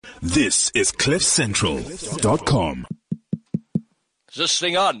This is CliffCentral.com. Is this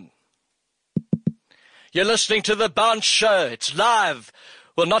thing on? You're listening to The Bounce Show. It's live.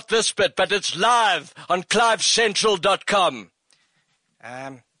 Well, not this bit, but it's live on CliffCentral.com.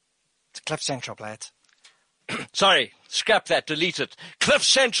 It's Cliff Central, Blades. Sorry, scrap that, delete it.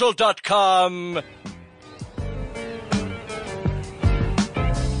 CliffCentral.com.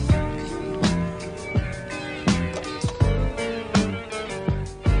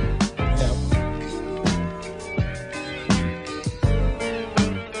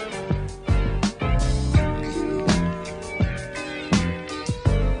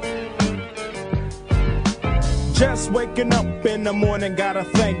 Just waking up in the morning, gotta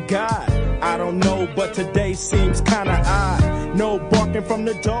thank God. I don't know, but today seems kinda odd. No barking from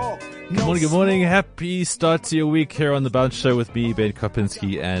the dog. Good morning. Happy start to your week here on The Bounce Show with me, Ben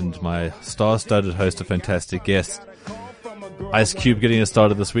Kopinski, and my star-studded host, a fantastic guest, Ice Cube, getting us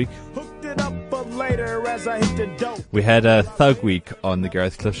started this week. We had a Thug Week on the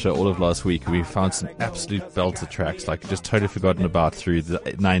Gareth Cliff Show all of last week. We found some absolute belter tracks, like just totally forgotten about through the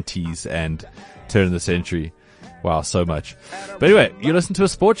 90s and turn of the century. Wow, so much. But anyway, you listen to a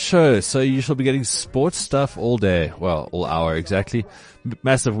sports show, so you shall be getting sports stuff all day. Well, all hour exactly.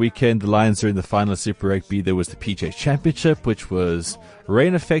 Massive weekend. The Lions are in the final of Super Rugby. There was the PJ Championship, which was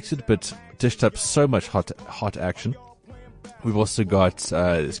rain affected, but dished up so much hot action. We've also got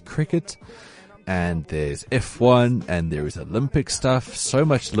there's cricket, and there's F1, and there is Olympic stuff. So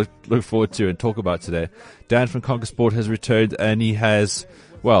much to look forward to and talk about today. Dan from Conquer Sport has returned, and he has,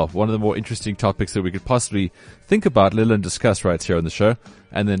 well, one of the more interesting topics that we could possibly think about, let alone discuss right here on the show.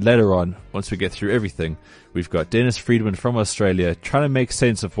 And then later on, once we get through everything, we've got Dennis Friedman from Australia trying to make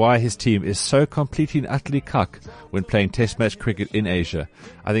sense of why his team is so completely and utterly cuck when playing test match cricket in Asia.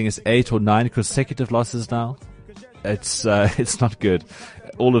 I think it's 8 or 9 consecutive losses now. It's not good.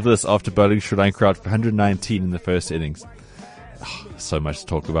 All of this after bowling Sri Lanka out for 119 in the first innings. Oh, so much to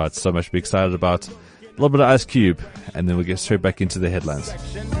talk about, so much to be excited about. A little bit of Ice Cube, and then we'll get straight back into the headlines.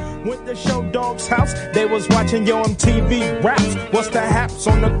 With the show Dog's House, they was watching your MTV raps. What's the haps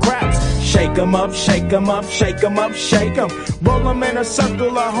on the craps? Shake 'em up, shake 'em up, shake 'em up, shake 'em. Roll 'em in a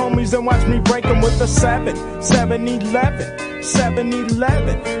circle of homies and watch me break 'em with the 7, 7-11,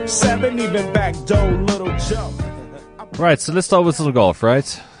 7-11, 7 even back door, little Joe. Right, so let's start with little golf, right?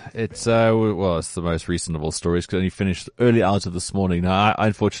 It's it's the most recent of all stories because I only finished early hours of this morning. Now, I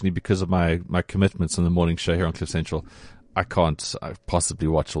unfortunately, because of my commitments on the morning show here on Cliff Central, I can't possibly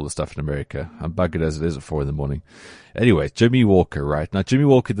watch all the stuff in America. I'm buggered as it is at 4 in the morning. Anyway, Jimmy Walker, right? Now, Jimmy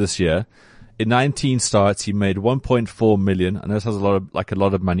Walker this year, in 19 starts, he made 1.4 million. I know this has a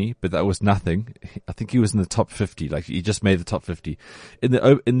lot of money, but that was nothing. I think he was in the top 50. Like, he just made the top 50. In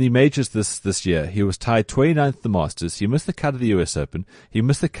the majors this year, he was tied 29th at the Masters. He missed the cut of the US Open. He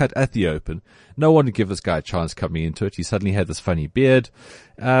missed the cut at the Open. No one would give this guy a chance coming into it. He suddenly had this funny beard.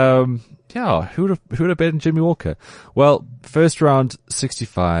 Who would have bet on Jimmy Walker? Well, first round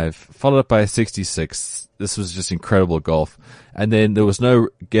 65, followed up by a 66. This was just incredible golf. And then there was no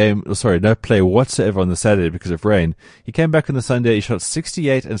play whatsoever on the Saturday because of rain. He came back on the Sunday, he shot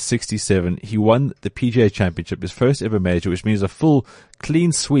 68 and 67. He won the PGA Championship, his first ever major, which means a full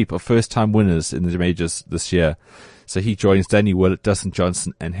clean sweep of first time winners in the majors this year. So he joins Danny Willett, Dustin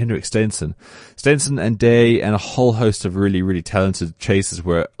Johnson, and Henrik Stenson. Stenson and Day and a whole host of really, really talented chasers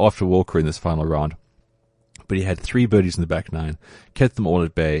were after Walker in this final round. But he had 3 birdies in the back 9, kept them all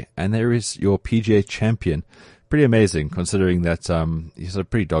at bay, and there is your PGA champion. Pretty amazing, considering that he's a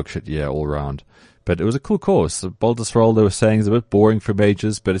pretty dogshit year all round. But it was a cool course. The Boulders Roll, they were saying, is a bit boring for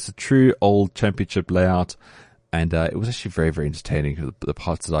majors, but it's a true old championship layout. And it was actually very, very entertaining, the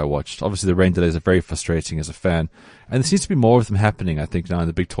parts that I watched. Obviously, the rain delays are very frustrating as a fan. And there seems to be more of them happening, I think, now in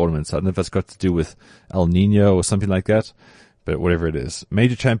the big tournaments. I don't know if that's got to do with El Nino or something like that. But whatever it is.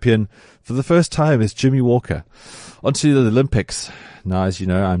 Major champion for the first time is Jimmy Walker. On to the Olympics. Now, as you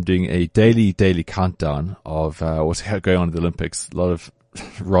know, I'm doing a daily countdown of what's going on in the Olympics. A lot of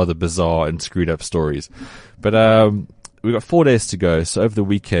rather bizarre and screwed up stories. But we've got 4 days to go. So over the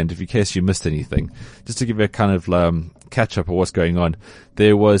weekend, if in case you missed anything, just to give you a kind of catch up of what's going on,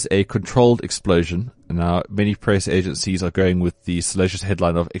 there was a controlled explosion. Now, many press agencies are going with the salacious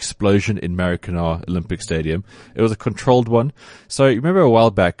headline of explosion in Maracana Olympic Stadium. It was a controlled one. So you remember a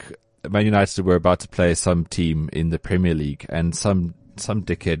while back, Man United were about to play some team in the Premier League, and some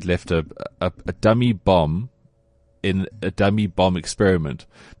dickhead left a dummy bomb in a dummy bomb experiment,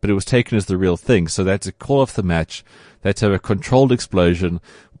 but it was taken as the real thing. So they had to call off the match. They had to have a controlled explosion.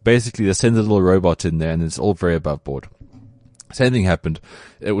 Basically, they send a little robot in there, and it's all very above board. Same thing happened.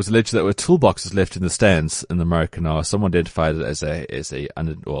 It was alleged that there were toolboxes left in the stands in America now. Someone identified it as a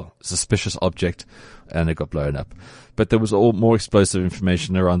suspicious object, and it got blown up. But there was all more explosive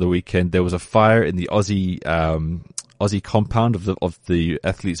information around the weekend. There was a fire in the Aussie compound of the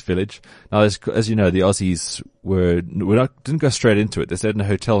athletes' village. Now, as you know, the Aussies didn't go straight into it. They stayed in a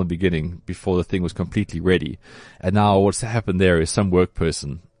hotel in the beginning before the thing was completely ready. And now what's happened there is some work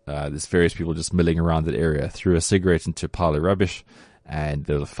person, there's various people just milling around that area, threw a cigarette into a pile of rubbish, and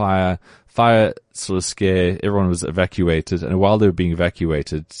there was a fire. Fire sort of scare. Everyone was evacuated, and while they were being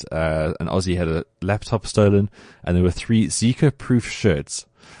evacuated, an Aussie had a laptop stolen, and there were 3 Zika-proof shirts.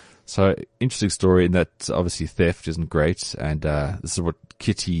 So, interesting story in that obviously theft isn't great, and this is what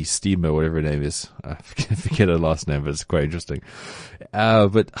Kitty Steamer, whatever her name is, I forget her last name, but it's quite interesting.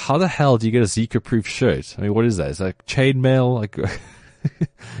 But how the hell do you get a Zika-proof shirt? I mean, what is that? Is that like chainmail? Like,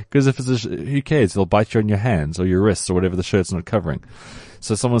 because if it's who cares? They'll bite you on your hands or your wrists or whatever the shirt's not covering.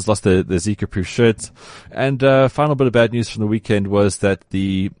 So someone's lost their Zika-proof shirts. And final bit of bad news from the weekend was that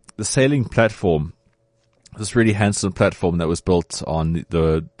the sailing platform, this really handsome platform that was built on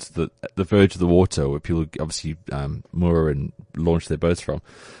the verge of the water where people obviously moor and launch their boats from.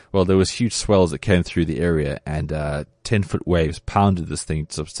 Well, there was huge swells that came through the area, and 10-foot waves pounded this thing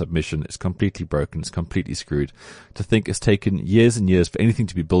to submission. It's completely broken. It's completely screwed. To think it's taken years and years for anything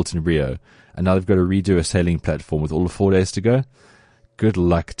to be built in Rio, and now they've got to redo a sailing platform with all of 4 days to go. Good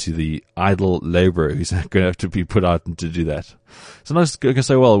luck to the idle labourer who's going to have to be put out to do that. So not going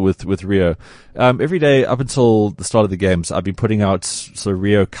so well with Rio. Every day up until the start of the games, I've been putting out sort of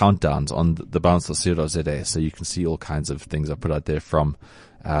Rio countdowns on the bounce.co.za, so you can see all kinds of things I put out there, from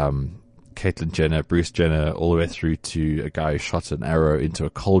Caitlyn Jenner, Bruce Jenner, all the way through to a guy who shot an arrow into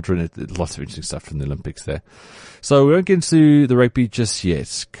a cauldron. Lots of interesting stuff from the Olympics there. So we won't get into the rugby just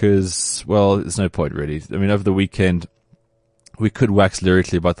yet, because, well, there's no point really. I mean, over the weekend, we could wax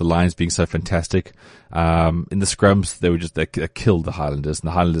lyrically about the Lions being so fantastic. In the scrums, they killed the Highlanders, and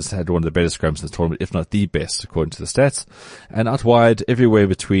the Highlanders had one of the better scrums in the tournament, if not the best, according to the stats. And out wide, everywhere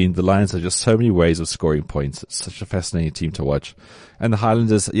between, the Lions have just so many ways of scoring points. It's such a fascinating team to watch. And the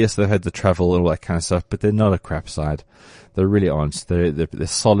Highlanders, yes, they've had the travel and all that kind of stuff, but they're not a crap side. They really aren't. They're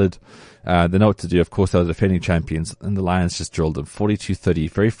solid. They know what to do. Of course, they're the defending champions, and the Lions just drilled them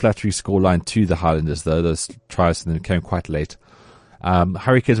 42-30. Very flattering scoreline to the Highlanders, though. Those tries and then came quite late.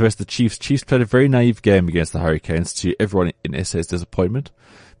 Hurricanes versus the Chiefs. Chiefs played a very naive game against the Hurricanes, to everyone in SA's disappointment,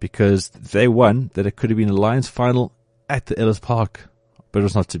 because they won that it could have been a Lions final at the Ellis Park, but it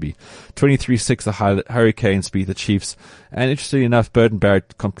was not to be. 23-6, the Hurricanes beat the Chiefs, and interestingly enough, Burton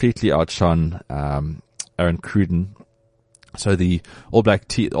Barrett completely outshone Aaron Cruden. So the All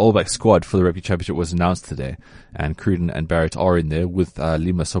Black squad for the Rugby Championship was announced today, and Cruden and Barrett are in there with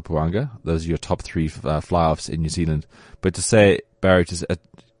Lima Sopoaga. Those are your top 3 fly-offs in New Zealand. But to say Barrett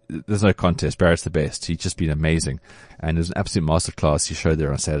there's no contest. Barrett's the best. He's just been amazing, and it was an absolute masterclass he showed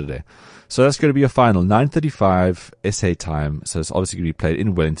there on Saturday. So that's going to be a final, 9:35 SA time. So it's obviously going to be played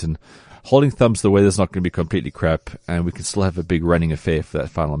in Wellington. Holding thumbs, the weather's not going to be completely crap, and we can still have a big running affair for that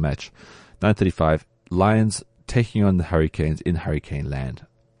final match. 9:35, Lions taking on the Hurricanes in Hurricane Land.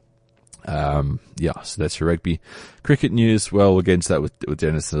 So that's your rugby. Cricket news, well, we'll get into that with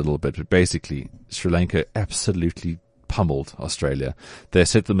Dennis in a little bit, but basically, Sri Lanka absolutely pummeled Australia. They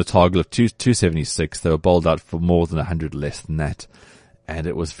set them a target of 276. They were bowled out for more than 100 less than that, and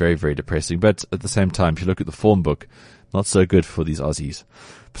it was very, very depressing. But at the same time, if you look at the form book, not so good for these Aussies.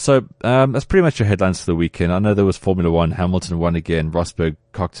 So that's pretty much your headlines for the weekend. I know there was Formula One. Hamilton won again. Rosberg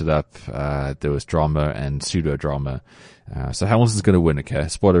cocked it up. There was drama and pseudo drama. So Hamilton's going to win. Okay,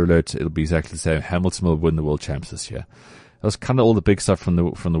 spoiler alert: it'll be exactly the same. Hamilton will win the world champs this year. That was kind of all the big stuff from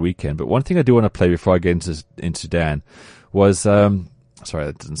the weekend. But one thing I do want to play before I get into Dan was sorry,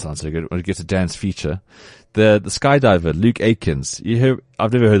 that didn't sound so good. When I get to Dan's feature, the skydiver Luke Aikens.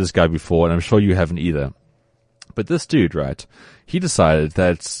 I've never heard this guy before, and I'm sure you haven't either. But this dude, right, he decided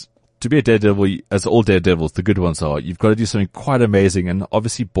that to be a daredevil, as all daredevils, the good ones are, you've got to do something quite amazing and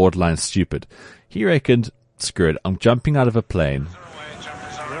obviously borderline stupid. He reckoned, screw it, I'm jumping out of a plane.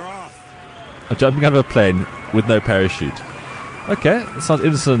 I'm jumping out of a plane with no parachute. Okay, that sounds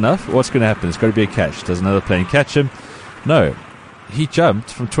innocent enough. What's going to happen? It's got to be a catch. Does another plane catch him? No. He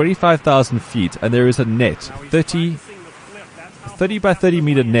jumped from 25,000 feet, and there is a net, 30 by 30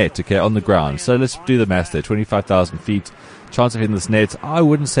 meter net, okay, on the ground. So let's do the math there. 25,000 feet. Chance of hitting this net, I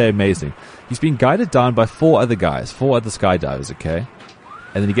wouldn't say amazing. He's been guided down by 4 other guys, 4 other skydivers, okay?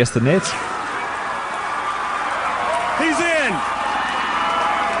 And then he gets the net. He's in!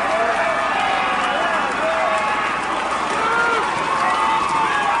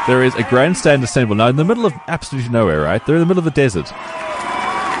 There is a grandstand assembled. Now, in the middle of absolutely nowhere, right? They're in the middle of the desert.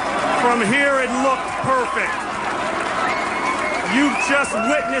 From here, it looked perfect. You've just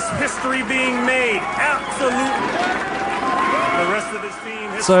witnessed history being made. Absolutely. The rest of this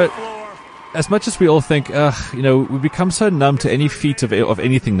team hits the floor. As much as we all think, we become so numb to any feat of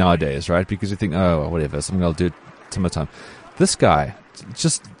anything nowadays, right? Because we think, oh, whatever, something I'll do some time. This guy,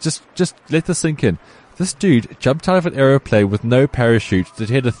 just let this sink in. This dude jumped out of an aeroplane with no parachute that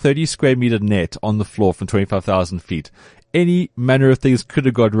had a 30 square meter net on the floor from 25,000 feet. Any manner of things could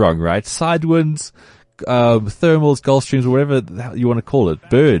have gone wrong, right? Side winds, thermals, Gulf Streams, or whatever the hell you want to call it,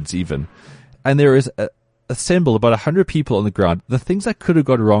 birds even. And there is assembled about 100 people on the ground. The things that could have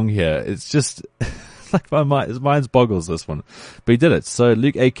gone wrong here, it's just like his mind's boggles, this one. But he did it. So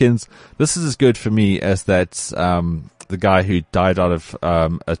Luke Aikins, this is as good for me as that the guy who died out of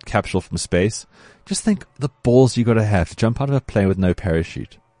a capsule from space. Just think the balls you got to have to jump out of a plane with no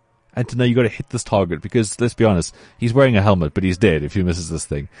parachute. And to know you got to hit this target, because let's be honest, he's wearing a helmet, but he's dead if he misses this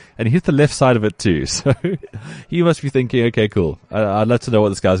thing. And he hit the left side of it too, so he must be thinking, okay, cool. I'd love to know what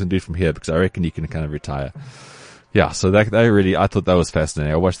this guy's gonna do from here, because I reckon he can kind of retire. Yeah, so that really, I thought that was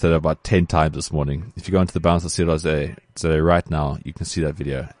fascinating. I watched that about 10 times this morning. If you go into the Bounce and see what I say right now, you can see that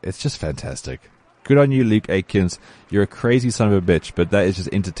video. It's just fantastic. Good on you, Luke Aikins. You're a crazy son of a bitch, but that is just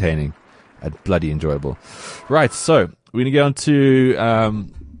entertaining and bloody enjoyable. Right, so we're gonna get on to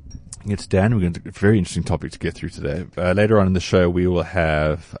it's Dan. We're going to a very interesting topic to get through today. Later on in the show, we will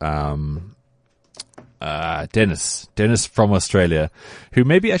have Dennis from Australia, who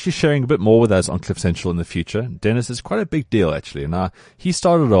may be actually sharing a bit more with us on Cliff Central in the future. Dennis is quite a big deal, actually. Now, he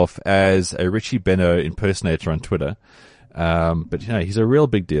started off as a Richie Benno impersonator on Twitter. But he's a real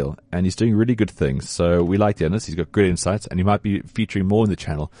big deal, and he's doing really good things. So we like Dennis. He's got good insights, and he might be featuring more in the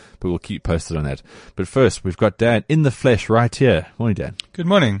channel, but we'll keep posted on that. But first, we've got Dan in the flesh right here. Morning, Dan. Good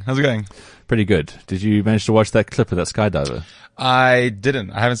morning. How's it going? Pretty good. Did you manage to watch that clip of that skydiver? I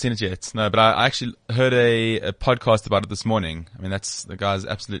didn't. I haven't seen it yet. No, but I actually heard a podcast about it this morning. I mean, the guy's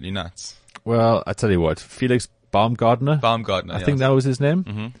absolutely nuts. Well, I tell you what, Felix Baumgartner. I think that was his name.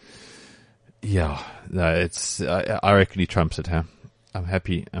 Mm-hmm. Yeah, no, I reckon he trumps it, huh? I'm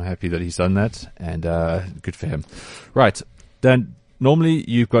happy that he's done that, and good for him. Right, Dan, normally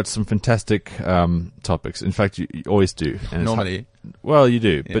you've got some fantastic topics. In fact, you always do. And normally? Well, you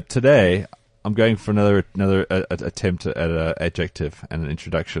do. Yeah. But today, I'm going for another attempt at an adjective and an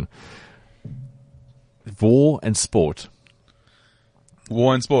introduction. War and sport.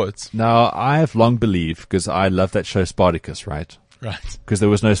 War and sports. Now, I have long believed, because I love that show Spartacus, right? Right. Because there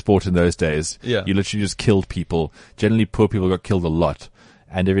was no sport in those days. Yeah. You literally just killed people. Generally, poor people got killed a lot.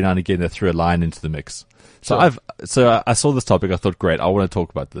 And every now and again, they threw a lion into the mix. So I saw this topic. I thought, great, I want to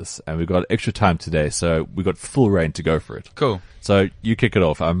talk about this. And we've got extra time today, so we got full reign to go for it. Cool. So you kick it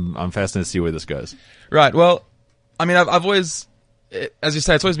off. I'm fascinated to see where this goes. Right. Well, I mean, I've always, as you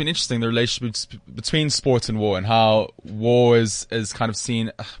say, it's always been interesting, the relationship between sports and war, and how war is kind of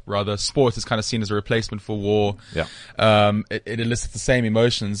seen, sport is kind of seen as a replacement for war. Yeah. It elicits the same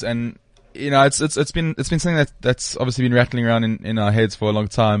emotions, and it's been something that's obviously been rattling around in our heads for a long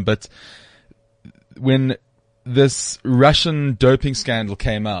time. But when this Russian doping scandal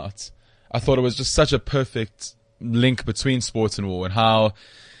came out, I thought it was just such a perfect link between sports and war, and how,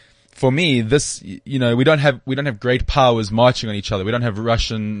 for me, this, we don't have great powers marching on each other. We don't have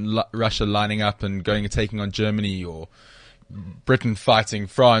Russia lining up and going and taking on Germany, or Britain fighting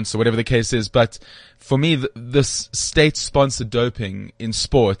France, or whatever the case is. But for me, this state-sponsored doping in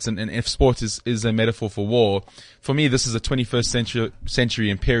sports, and if sport is a metaphor for war, for me, this is a 21st century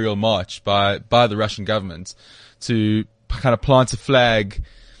imperial march by the Russian government to kind of plant a flag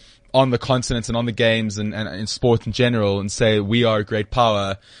on the continent and on the games and in sport in general, and say, we are a great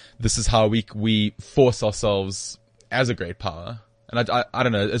power. This is how we force ourselves as a great power. And I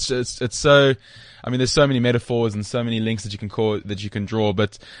don't know. It's so, I mean, there's so many metaphors and so many links that you can draw,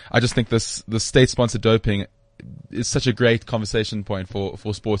 but I just think the state-sponsored doping is such a great conversation point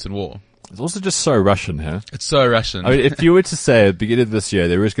for sports and war. It's also just so Russian, huh? It's so Russian. I mean, if you were to say at the beginning of this year,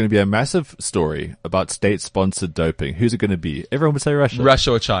 there is going to be a massive story about state-sponsored doping, who's it going to be? Everyone would say Russia.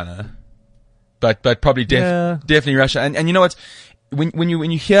 Russia or China. But probably definitely Russia. And you know what? When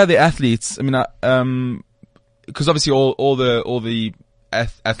you hear the athletes, I mean, because obviously all the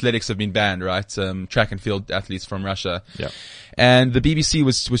athletics have been banned, right? Track and field athletes from Russia. Yeah. And the BBC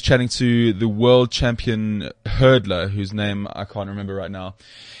was chatting to the world champion hurdler, whose name I can't remember right now.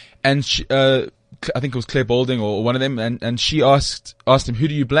 And she, I think it was Claire Balding or one of them, and she asked him, who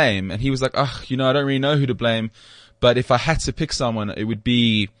do you blame? And he was like, I don't really know who to blame, but if I had to pick someone, it would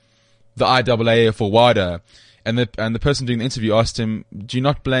be the IAAF or WADA. And the person doing the interview asked him, do you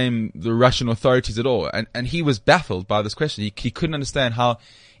not blame the Russian authorities at all? And he was baffled by this question. He couldn't understand how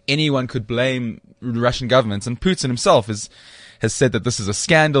anyone could blame the Russian government. And Putin himself has said that this is a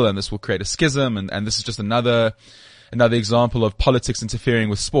scandal and this will create a schism, and this is just another example of politics interfering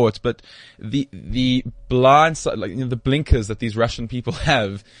with sport. But the blind side, the blinkers that these Russian people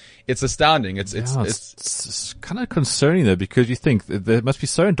have, it's astounding. It's kind of concerning though, because you think they must be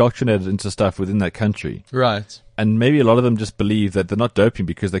so indoctrinated into stuff within that country. Right. And maybe a lot of them just believe that they're not doping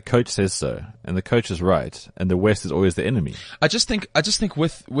because their coach says so, and the coach is right, and the West is always the enemy. I just think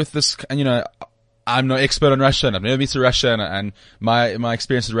with this, and I'm no expert on Russia, and I've never been to Russia, and my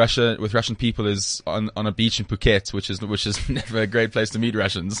experience with Russia, with Russian people, is on a beach in Phuket, which is never a great place to meet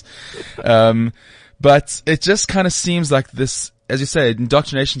Russians. But it just kind of seems like this, as you say,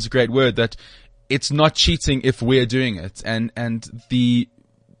 indoctrination is a great word, that it's not cheating if we're doing it, and the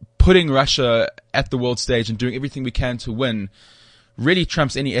putting Russia at the world stage and doing everything we can to win really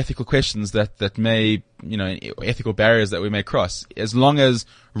trumps any ethical questions that may, ethical barriers that we may cross, as long as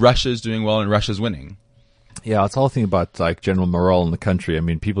Russia is doing well and Russia's winning. Yeah, it's the whole thing about like general morale in the country. I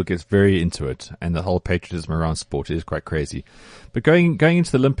mean, people get very into it, and the whole patriotism around sport is quite crazy. But going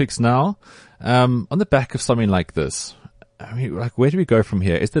into the Olympics now, on the back of something like this, I mean, like, where do we go from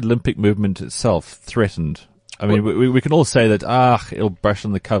here? Is the Olympic movement itself threatened? I mean, we can all say that, it'll brush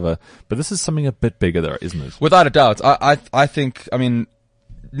on the cover, but this is something a bit bigger there, isn't it? Without a doubt. I think, I mean,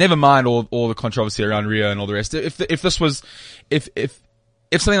 never mind all the controversy around Rio and all the rest. If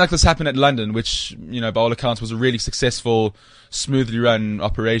something like this happened at London, which, by all accounts was a really successful, smoothly run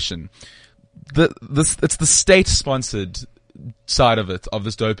operation, it's the state sponsored side of it, of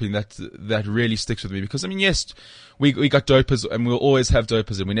this doping that really sticks with me, because I mean, yes, we got dopers and we'll always have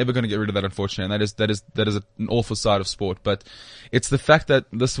dopers, and we're never going to get rid of that, unfortunately, and that is an awful side of sport. But it's the fact that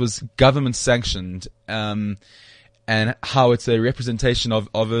this was government sanctioned, and how it's a representation of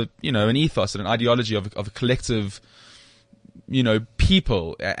a, an ethos and an ideology of a collective,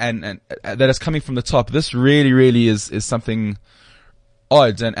 people, and that is coming from the top. This really is something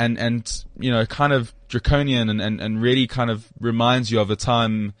odd and kind of draconian, and really kind of reminds you of a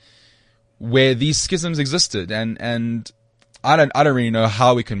time where these schisms existed, and I don't really know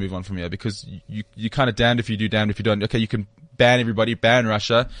how we can move on from here, because you kind of damned if you do, damned if you don't. Okay, you can ban everybody, ban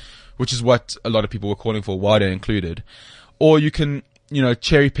Russia, which is what a lot of people were calling for, WADA included, or you can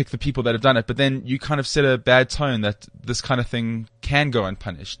cherry pick the people that have done it, but then you kind of set a bad tone that this kind of thing can go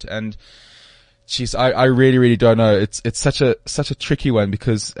unpunished. And jeez, I really don't know. It's such a tricky one,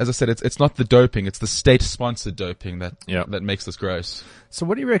 because, as I said, it's not the doping, it's the state-sponsored doping that makes this gross. So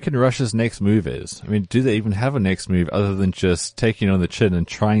what do you reckon Russia's next move is? I mean, do they even have a next move other than just taking it on the chin and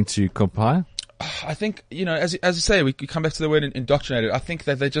trying to comply? I think, as you say, we come back to the word indoctrinated. I think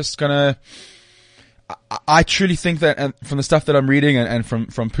that they're just gonna, I truly think that, and from the stuff that I'm reading and from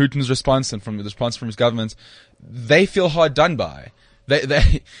Putin's response and from the response from his government, they feel hard done by.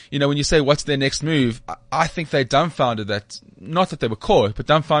 They, when you say what's their next move, I think they're dumbfounded that, not that they were caught, but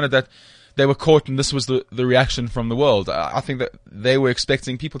dumbfounded that they were caught and this was the reaction from the world. I think that they were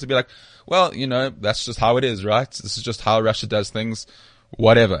expecting people to be like, well, that's just how it is, right? This is just how Russia does things,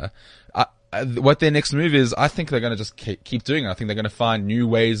 whatever. What their next move is, I think they're going to just keep doing it. I think they're going to find new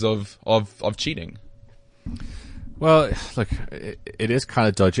ways of cheating. Well, look, it is kind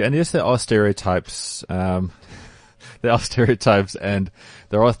of dodgy, and yes, there are stereotypes. There are stereotypes, and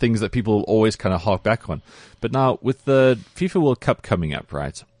there are things that people always kind of hark back on. But now, with the FIFA World Cup coming up,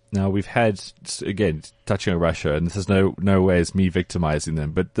 right? Now, we've had, again, touching on Russia, and this is no way as me victimizing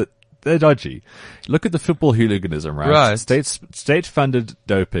them, but they're dodgy. Look at the football hooliganism, right? Right. State-funded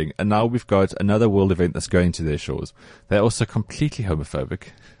doping, and now we've got another world event that's going to their shores. They're also completely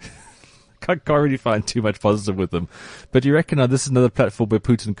homophobic. Can't really find too much positive with them. But do you reckon this is another platform where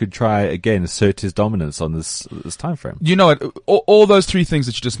Putin could try, again, assert his dominance on this time frame? You know what? All those three things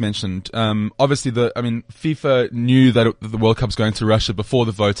that you just mentioned, obviously FIFA knew that the World Cup's going to Russia before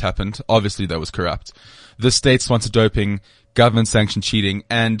the vote happened. Obviously that was corrupt. The state-sponsored doping, government-sanctioned cheating,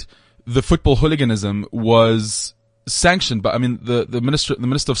 and the football hooliganism was sanctioned. But the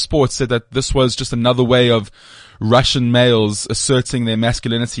Minister of Sports said that this was just another way of Russian males asserting their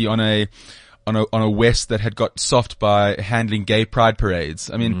masculinity on a West that had got soft by handling gay pride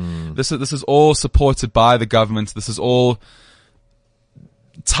parades. I mean, this is all supported by the government. This is all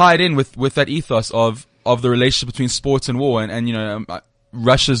tied in with that ethos of the relationship between sports and war. And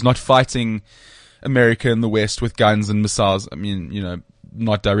Russia's not fighting America and the West with guns and missiles. I mean,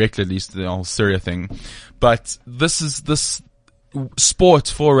 not directly, at least, the whole Syria thing. But this sport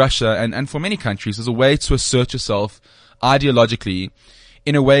for Russia and for many countries is a way to assert yourself ideologically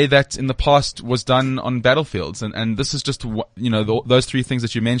in a way that in the past was done on battlefields. And this is just, those three things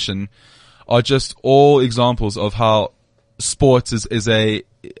that you mentioned are just all examples of how sports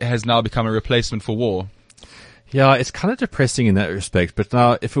has now become a replacement for war. Yeah, it's kind of depressing in that respect. But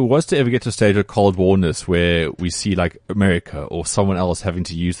now, if it was to ever get to a stage of Cold Warness where we see like America or someone else having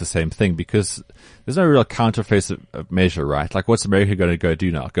to use the same thing, because there's no real counteroffensive measure, right? Like, what's America going to go do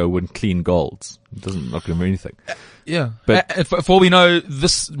now? Go win clean golds? It not going to do anything. Yeah. But for all we know,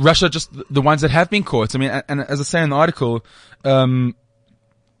 Russia, just the ones that have been caught. I mean, and as I say in the article,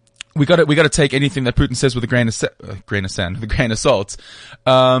 we got to take anything that Putin says with a grain of salt.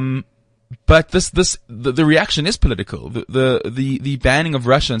 But the reaction is political. The banning of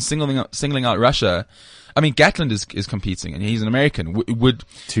Russia and singling out Russia. I mean, Gatland is competing, and he's an American. Would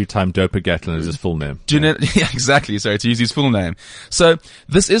two-time doper Gatland is his full name. Yeah, exactly. Sorry, to use his full name. So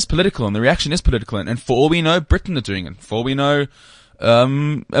this is political, and the reaction is political. And for all we know, Britain are doing it. For all we know,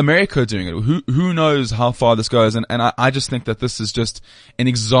 America are doing it. Who knows how far this goes? And I just think that this is just an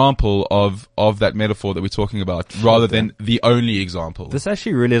example of that metaphor that we're talking about, rather than the only example. This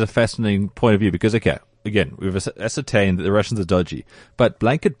actually really is a fascinating point of view because, okay, again, we've ascertained that the Russians are dodgy, but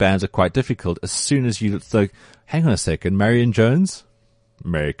blanket bans are quite difficult as soon as you think, hang on a second, Marion Jones,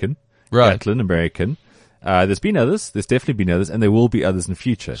 American, right. Gatlin, American. There's definitely been others, and there will be others in the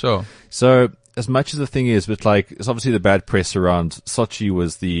future. Sure. So, as much as the thing is, but like, it's obviously the bad press around Sochi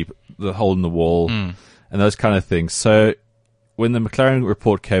was the hole in the wall and those kind of things. So, when the McLaren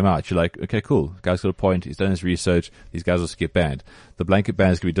report came out, you're like, okay, cool. The guy's got a point. He's done his research. These guys will get banned. The blanket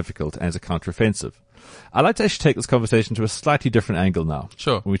ban is going to be difficult and it's a counteroffensive. I'd like to actually take this conversation to a slightly different angle now.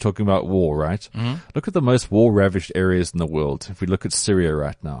 Sure. When we're talking about war, right? Mm-hmm. Look at the most war-ravaged areas in the world. If we look at Syria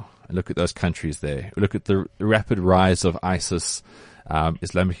right now, and look at those countries there, we look at the rapid rise of ISIS,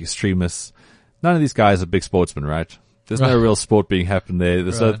 Islamic extremists. None of these guys are big sportsmen, right? There's no real sport being happened there.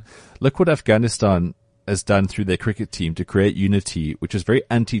 Look what Afghanistan has done through their cricket team to create unity, which is very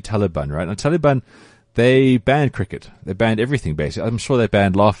anti-Taliban, right? Now, Taliban, they banned cricket. They banned everything, basically. I'm sure they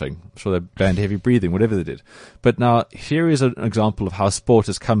banned laughing. I'm sure they banned heavy breathing, whatever they did. But now, here is an example of how sport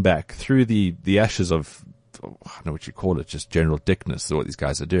has come back through the ashes of, I don't know what you call it, just general dickness, is what these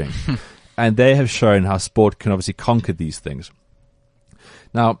guys are doing. And they have shown how sport can obviously conquer these things.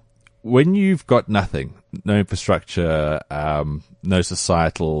 Now, when you've got nothing, no infrastructure, no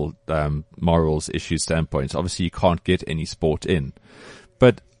societal morals, issues, standpoints, obviously you can't get any sport in.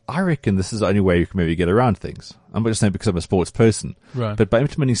 But I reckon this is the only way you can maybe get around things. I'm not just saying because I'm a sports person, right? But by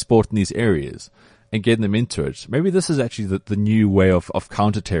implementing sport in these areas and getting them into it, maybe this is actually the new way of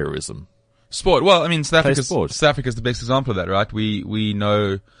counter-terrorism. Sport. Well, I mean, South Africa's the best example of that, right? We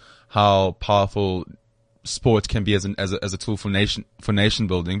know how powerful sport can be as a tool for nation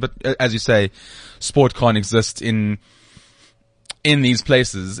building. But as you say, sport can't exist in these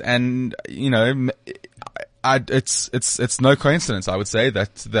places. And, you know, it's no coincidence, I would say,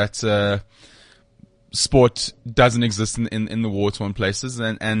 that sport doesn't exist in the war-torn places.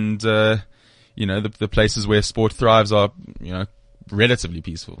 And you know, the places where sport thrives are, you know, relatively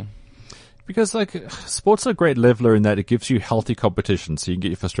peaceful. Because, like, sports are a great leveler in that it gives you healthy competition, so you can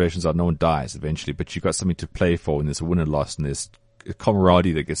get your frustrations out. No one dies eventually, but you've got something to play for, and there's a win and loss, and there's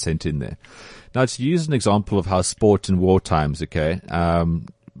camaraderie that gets sent in there. Now, to use an example of how sport in war times, okay,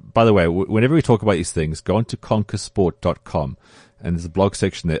 by the way, whenever we talk about these things, go on to conquersport.com, and there's a blog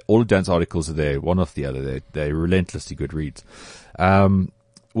section there. All of Dan's articles are there, one off the other. They're relentlessly good reads. World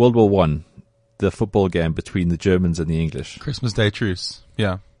War I, the football game between the Germans and the English. Christmas Day truce.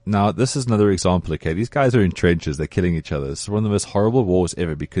 Yeah. Now, this is another example, okay? These guys are in trenches. They're killing each other. It's one of the most horrible wars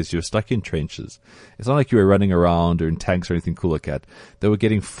ever because you're stuck in trenches. It's not like you were running around or in tanks or anything cool like that. They were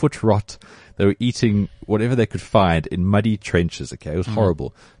getting foot rot. They were eating whatever they could find in muddy trenches, okay? It was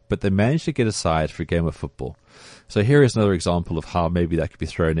horrible. But they managed to get aside for a game of football. So here is another example of how maybe that could be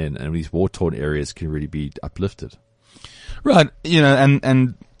thrown in and these war-torn areas can really be uplifted. Right. You know,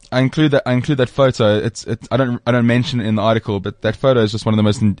 and I include that photo. I don't mention it in the article, but that photo is just one of the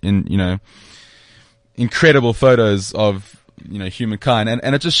most, incredible photos of, you know, humankind.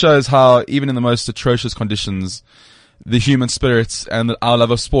 And it just shows how even in the most atrocious conditions, the human spirit and our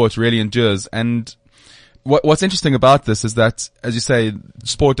love of sport really endures. And what's interesting about this is that, as you say,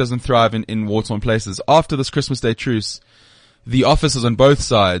 sport doesn't thrive in war-torn places. After this Christmas Day truce, the officers on both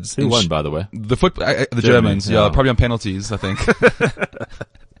sides. Who won, by the way? The Germans. Yeah, probably on penalties, I think.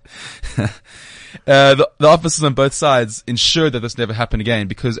 The officers on both sides ensure that this never happen again,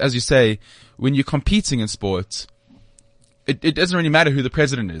 because, as you say, when you're competing in sport, it doesn't really matter who the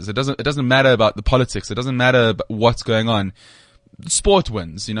president is. It doesn't matter about the politics. It doesn't matter about what's going on. Sport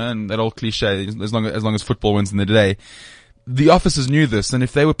wins, you know, and that old cliche, as long as football wins in the day. the officers knew this, and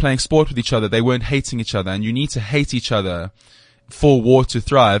if they were playing sport with each other, they weren't hating each other, and you need to hate each other for war to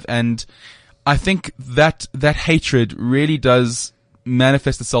thrive. And I think that hatred really does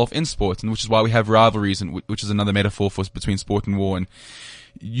manifest itself in sport, and which is why we have rivalries, and which is another metaphor for between sport and war. And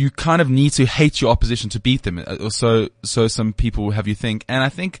you kind of need to hate your opposition to beat them, or so some people have you think. And I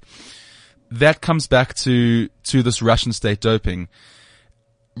think that comes back to this Russian state doping.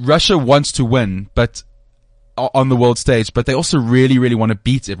 Russia wants to win, but on the world stage, but they also really, really want to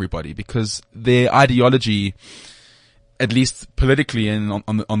beat everybody, because their ideology, at least politically and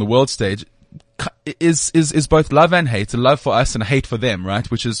on the world stage, is both love and hate, a love for us and a hate for them,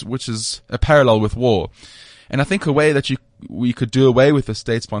 right? Which is a parallel with war. And I think a way that we could do away with the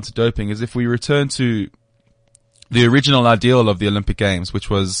state-sponsored doping is if we return to the original ideal of the Olympic Games, which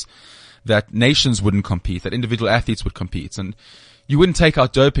was that nations wouldn't compete, that individual athletes would compete. And you wouldn't take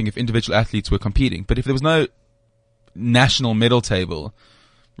out doping if individual athletes were competing. But if there was no national medal table,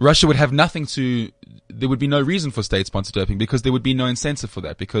 Russia would have there would be no reason for state-sponsored doping, because there would be no incentive for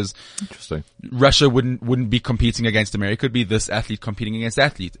that, because Interesting. Russia wouldn't be competing against America. It would be this athlete competing against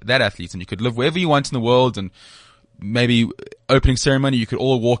that athlete, and you could live wherever you want in the world, and maybe opening ceremony, you could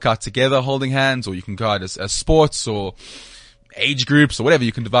all walk out together holding hands, or you can go out as sports or age groups or whatever,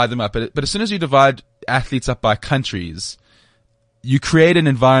 you can divide them up. But as soon as you divide athletes up by countries, you create an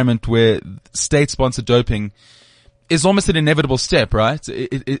environment where state-sponsored doping is almost an inevitable step, right?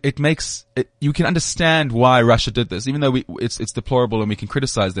 It makes it, you can understand why Russia did this, even though it's deplorable and we can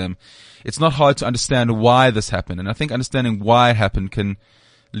criticize them. It's not hard to understand why this happened. And I think understanding why it happened can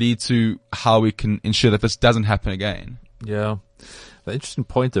lead to how we can ensure that this doesn't happen again. Yeah. The interesting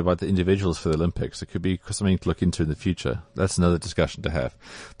point about the individuals for the Olympics, it could be something to look into in the future. That's another discussion to have.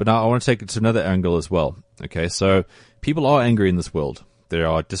 But now I want to take it to another angle as well. Okay, so people are angry in this world. They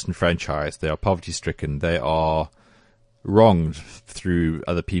are disenfranchised. They are poverty-stricken. They are wronged through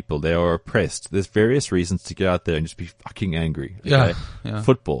other people. They are oppressed. There's various reasons to get out there and just be fucking angry. Okay? Yeah.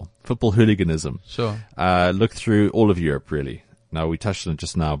 Football hooliganism. Sure. Look through all of Europe, really. Now, we touched on it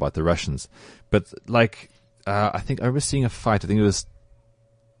just now about the Russians. But, I think I remember seeing a fight. I think it was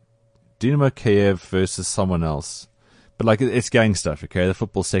Dynamo Kiev versus someone else. But, it's gang stuff, okay? The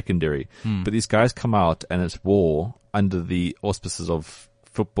football secondary. But these guys come out and it's war under the auspices of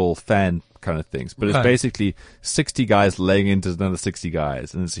football fan kind of things. But it's basically 60 guys laying into another 60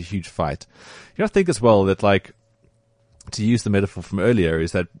 guys, and it's a huge fight. I think as well that, to use the metaphor from earlier,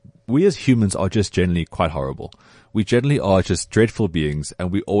 is that we as humans are just generally quite horrible. We generally are just dreadful beings,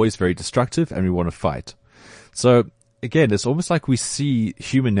 and we're always very destructive, and we want to fight. So, again, it's almost like we see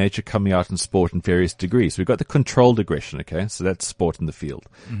human nature coming out in sport in various degrees. We've got the controlled aggression, okay? So that's sport in the field.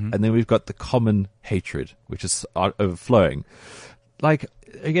 Mm-hmm. And then we've got the common hatred, which is overflowing.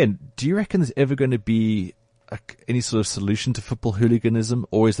 Again, do you reckon there's ever going to be any sort of solution to football hooliganism,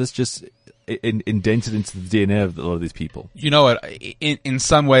 or is this just indented into the DNA of a lot of these people? You know what? In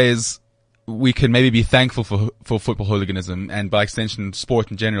some ways, we can maybe be thankful for football hooliganism, and by extension,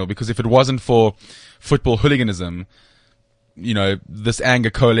 sport in general, because if it wasn't for football hooliganism, this anger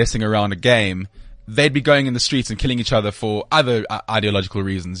coalescing around a game, they'd be going in the streets and killing each other for other ideological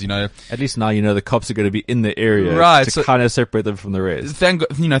reasons, At least now the cops are going to be in the area, right, to kind of separate them from the rest.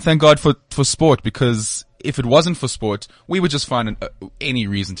 Thank God for sport, because if it wasn't for sport, we would just find any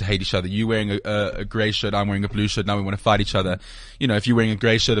reason to hate each other. You wearing a grey shirt, I'm wearing a blue shirt, now we want to fight each other. If you're wearing a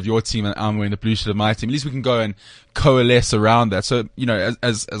grey shirt of your team and I'm wearing the blue shirt of my team, at least we can go and coalesce around that. So,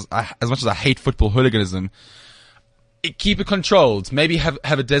 as much as I hate football hooliganism, keep it controlled. Maybe have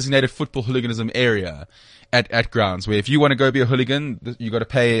a designated football hooliganism area at grounds, where if you want to go be a hooligan, you got to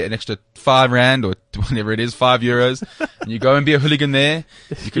pay an extra R5 or whatever it is, €5, and you go and be a hooligan there.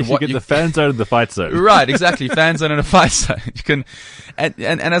 You can get the fan zone and the fight zone. Right, exactly. Fan zone and a fight zone. You can, and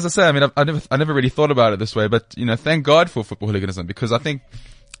as I say, I mean, I never really thought about it this way, but thank God for football hooliganism, because I think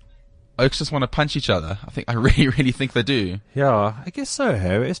Oaks just want to punch each other. I really, really think they do. Yeah, I guess so,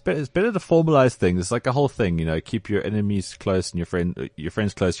 Harry. It's better to formalize things. It's like a whole thing, keep your enemies close and your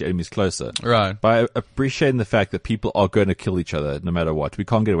friends close, your enemies closer. Right. By appreciating the fact that people are going to kill each other no matter what. We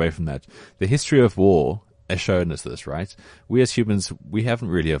can't get away from that. The history of war has shown us this, right? We as humans, we haven't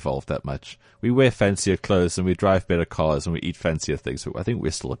really evolved that much. We wear fancier clothes and we drive better cars and we eat fancier things. So I think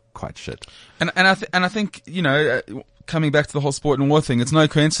we're still quite shit. And I think, coming back to the whole sport and war thing, it's no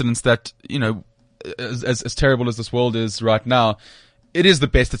coincidence that, as terrible as this world is right now, it is the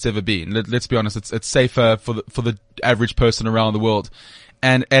best it's ever been. Let's be honest. It's safer for the average person around the world.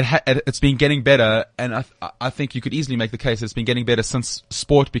 And it's been getting better. And I think you could easily make the case that it's been getting better since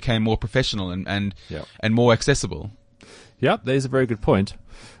sport became more professional and more accessible. Yeah, that is a very good point.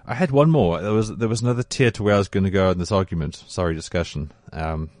 I had one more. There was another tier to where I was going to go in this argument. Sorry, discussion.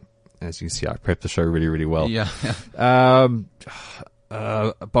 As you can see, I prepped the show really, really well. Yeah.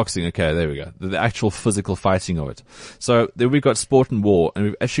 Boxing. Okay, there we go. The actual physical fighting of it. So then we've got sport and war, and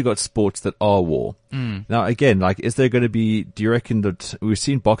we've actually got sports that are war. Now, again, like, is there going to be? Do you reckon that we've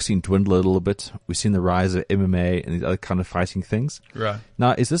seen boxing dwindle a little bit? We've seen the rise of MMA and these other kind of fighting things. Right.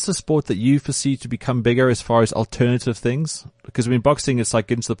 Now, is this a sport that you foresee to become bigger as far as alternative things? Because I mean, boxing is like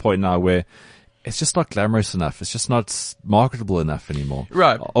getting to the point now where it's just not glamorous enough. It's just not marketable enough anymore.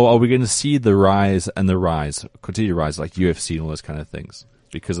 Right. Or are we going to see the rise, continue to rise, like UFC and all those kind of things?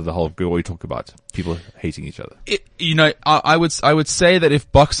 Because of the whole, what we talk about, people hating each other. I would say that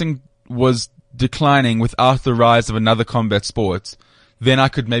if boxing was declining without the rise of another combat sport, then I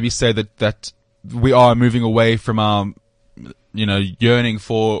could maybe say that we are moving away from our, yearning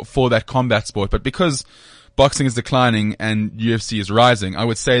for that combat sport. But because boxing is declining and UFC is rising, I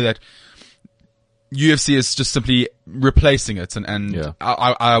would say that UFC is just simply replacing it, and Yeah.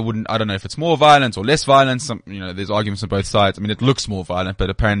 I don't know if it's more violent or less violent. There's arguments on both sides. I mean, it looks more violent, but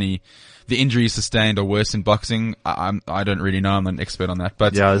apparently the injuries sustained are worse in boxing. I don't really know. I'm not an expert on that,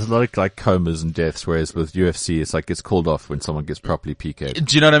 but Yeah, there's a lot of like comas and deaths, whereas with UFC, it's like it's called off when someone gets properly PK'd.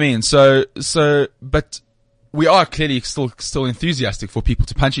 do you know what I mean? But we are clearly still enthusiastic for people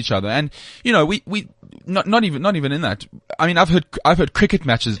to punch each other, and we not even in that. I mean, I've heard cricket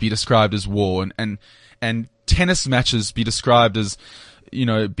matches be described as war, and tennis matches be described as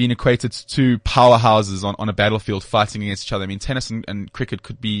being equated to powerhouses on a battlefield fighting against each other. I mean, tennis and cricket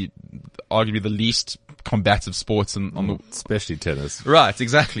could be arguably the least combative sports on the Especially tennis. Right,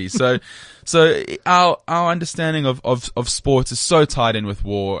 exactly. So our understanding of sports is so tied in with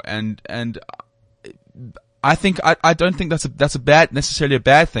war, and I think I don't think that's necessarily a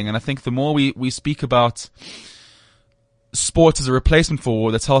bad thing. And I think the more we speak about sports as a replacement for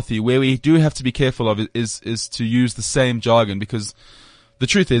war that's healthy, where we do have to be careful of it is to use the same jargon, because the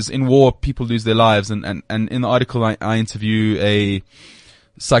truth is, in war people lose their lives, and in the article I interview a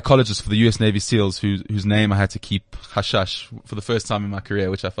psychologist for the US Navy SEALs whose name I had to keep hush-hush for the first time in my career,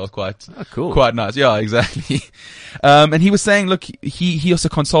 which I felt quite nice. Yeah, exactly. And he was saying, look, he also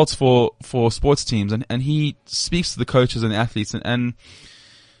consults for sports teams, and he speaks to the coaches and the athletes, and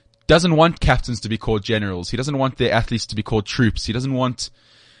doesn't want captains to be called generals. He doesn't want their athletes to be called troops. He doesn't want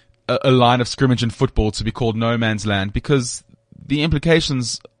a line of scrimmage in football to be called no man's land, because the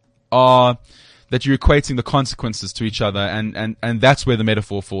implications are that you're equating the consequences to each other, and that's where the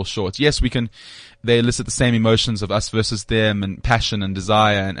metaphor falls short. Yes, they elicit the same emotions of us versus them, and passion and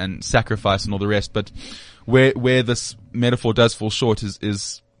desire and sacrifice and all the rest, but where this metaphor does fall short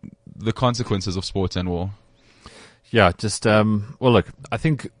is the consequences of sports and war. Yeah, just, well, look, I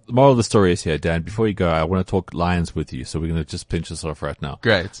think the moral of the story is here, Dan. Before you go, I want to talk Lions with you, so we're going to just pinch this off right now.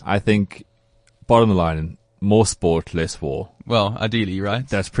 Great. I think, bottom of the line, more sport, less war. Well, ideally, right?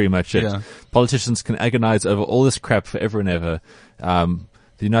 That's pretty much it. Yeah. Politicians can agonize over all this crap forever and ever. The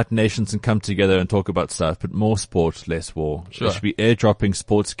United Nations can come together and talk about stuff, but more sport, less war. Sure. There should be airdropping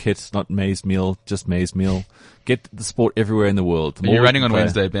sports kits, not maize meal, just maize meal. Get the sport everywhere in the world. Are you running on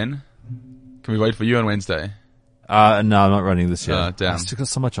Wednesday, Ben? Can we wait for you on Wednesday? No, I'm not running this year. Oh, damn. I've still got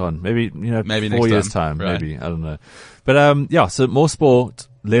so much on. Maybe, Maybe 4 next years time. time. Right. Maybe. I don't know. But, yeah, so more sport,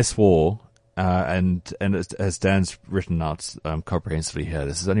 less war. And as Dan's written out, comprehensively here,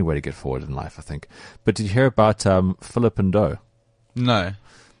 this is the only way to get forward in life, I think. But did you hear about, Philip Ndou? No.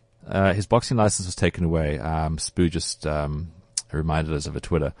 His boxing license was taken away. Spoo just, reminded us of a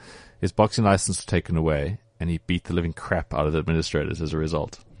Twitter. His boxing license was taken away, and he beat the living crap out of the administrators as a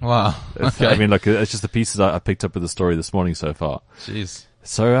result. Wow. Okay. I mean, look, it's just the pieces I picked up with the story this morning so far. Jeez.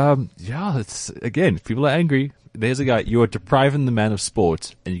 So, yeah, it's, again, if people are angry, there's a guy, you are depriving the man of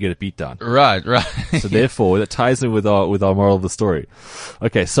sport and you get a beat down. Right. So therefore, that ties in with our moral of the story.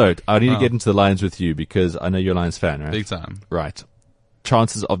 Okay, so I need to get into the Lions with you because I know you're a Lions fan, right? Big time. Right.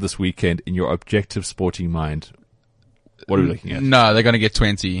 Chances of this weekend in your objective sporting mind, what are we looking at? No, they're going to get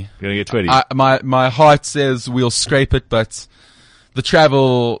 20. You're going to get 20. My heart says we'll scrape it, but the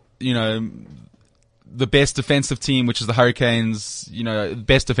travel, the best defensive team, which is the Hurricanes,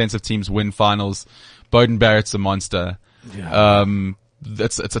 best defensive teams win finals. Bowden Barrett's a monster. Yeah.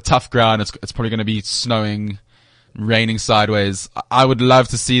 It's a tough ground. It's probably going to be snowing, raining sideways. I would love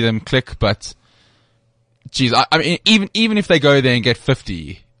to see them click, but geez, I mean, even if they go there and get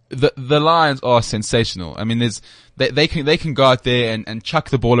 50, the Lions are sensational. I mean, they can go out there and chuck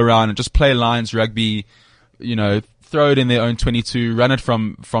the ball around and just play Lions rugby, throw it in their own 22, run it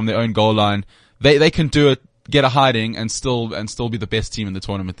from their own goal line. They can do it, get a hiding, and still be the best team in the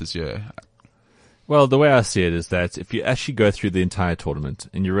tournament this year. Well, the way I see it is that if you actually go through the entire tournament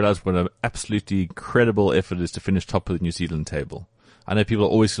and you realize what an absolutely incredible effort it is to finish top of the New Zealand table. I know people are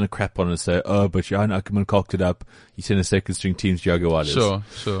always going to crap on it and say, oh, but Jan Ackerman cocked it up. He sent a second string team to Jaguars. Sure.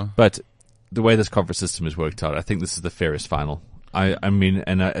 But the way this conference system is worked out, I think this is the fairest final. I mean,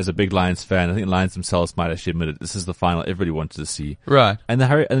 and as a big Lions fan, I think Lions themselves might actually admit it. This is the final everybody wanted to see. Right. And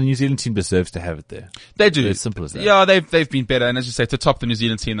the New Zealand team deserves to have it there. They do. It's as simple as that. Yeah, they've been better. And as you say, to top the New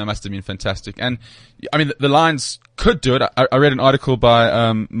Zealand team, they must have been fantastic. And, I mean, the Lions could do it. I read an article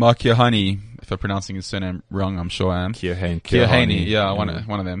by, Mark Keohane. If I'm pronouncing his surname wrong, I'm sure I am. Keohane. Yeah, one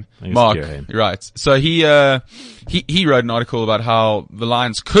of them. Mark. Right. So he wrote an article about how the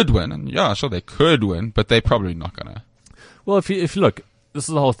Lions could win. And yeah, sure, they could win, but they're probably not gonna. Well, if you look, this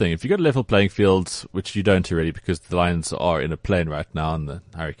is the whole thing. If you got a level playing field, which you don't already because the Lions are in a plane right now and the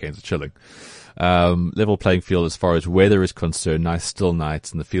Hurricanes are chilling. Level playing field as far as weather is concerned, nice still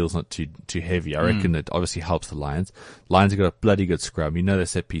nights and the field's not too heavy. I reckon it obviously helps the Lions. Lions have got a bloody good scrum. You know their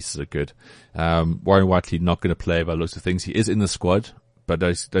set pieces are good. Warren Whiteley not going to play by looks of things. He is in the squad, but I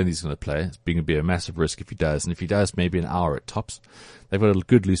don't think he's going to play. It's going to be a massive risk if he does. And if he does, maybe an hour at tops. They've got a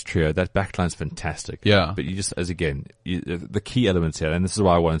good loose trio. That backline's fantastic. Yeah. But you just, the key elements here, and this is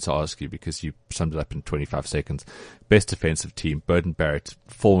why I wanted to ask you because you summed it up in 25 seconds. Best defensive team, Burton Barrett,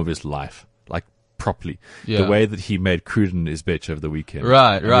 form of his life. Like, properly. Yeah. The way that he made Cruden his bitch over the weekend.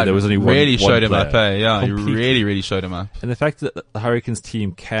 Right. There was only one showed him player. up, eh? Yeah, Completely. he really showed him up. And the fact that the Hurricanes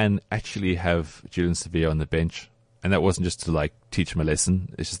team can actually have Julian Sevilla on the bench, and that wasn't just to like teach him a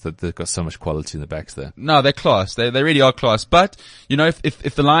lesson. It's just that they've got so much quality in the backs there. No, they're class. They really are class. But you know,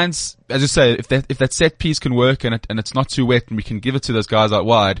 if the Lions, as you say, if that set piece can work and it's not too wet, and we can give it to those guys out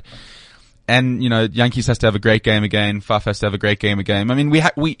wide, and you know, Yankees has to have a great game again. Faf has to have a great game again. I mean,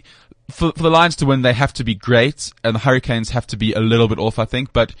 for the Lions to win, they have to be great, and the Hurricanes have to be a little bit off, I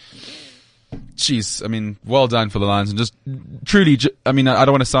think. But jeez, I mean, well done for the Lions, and just truly, I mean, I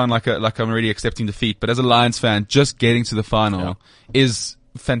don't want to sound like I'm already accepting defeat, but as a Lions fan, just getting to the final is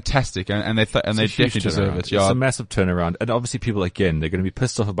fantastic, and they definitely deserve it. Yeah, it's a massive turnaround, and obviously people again they're going to be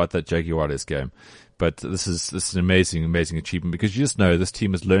pissed off about that Jaguars game, but this is an amazing achievement because you just know this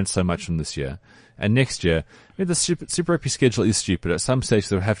team has learned so much from this year. And next year, I mean, the Super Rugby schedule is stupid. At some stage,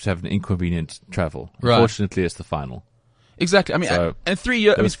 they'll have to have an inconvenient travel. Right. Unfortunately, it's the final. Exactly. I mean, So, and 3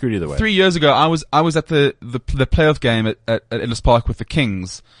 years. they were screwed either way. 3 years ago, I was at the playoff game at Ellis Park with the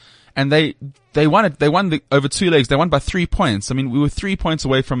Kings, and they won it. They won over 2 legs. They won by 3 points. I mean, we were 3 points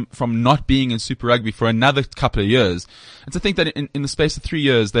away from not being in Super Rugby for another couple of years. And to think that in the space of 3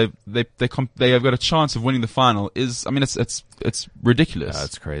 years, they have got a chance of winning the final is, I mean, it's ridiculous.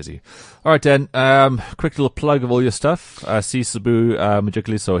 That's crazy. All right, Dan. Quick little plug of all your stuff. I see Sabu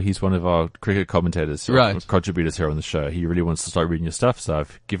Majikaliso. He's one of our cricket commentators, Right. contributors here on the show. He really wants to start reading your stuff, so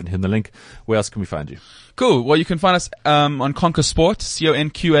I've given him the link. Where else can we find you? Cool. Well, you can find us on Conquer Sport,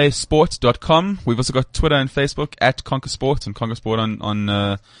 CONQAsport.com. We've also got Twitter and Facebook at Conquer Sport, and Conquer Sport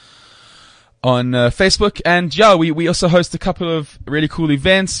on Facebook. And yeah, we also host a couple of really cool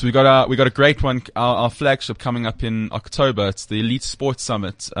events. We got a great one, our flagship coming up in October. It's the Elite Sports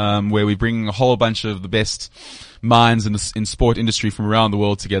Summit, where we're bringing a whole bunch of the best minds in sport industry from around the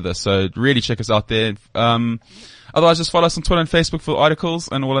world together. So really check us out there. Otherwise just follow us on Twitter and Facebook for articles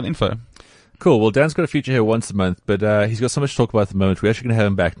and all that info. Cool. Well, Dan's got a feature here once a month, but he's got so much to talk about at the moment. We're actually going to have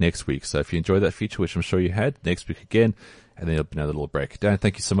him back next week. So if you enjoyed that feature, which I'm sure you had, next week again, and then it'll be another little break. Dan,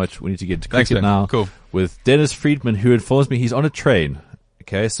 thank you so much. We need to get into cricket Ben. now. Cool. With Dennis Friedman, who informs me he's on a train.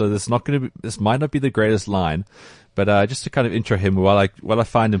 Okay, so this might not be the greatest line, but just to kind of intro him while I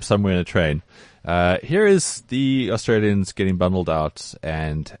find him somewhere in a train. Here is the Australians getting bundled out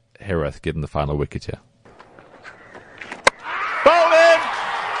and Herath getting the final wicket here. Bowling!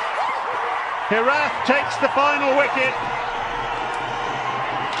 Herath takes the final wicket.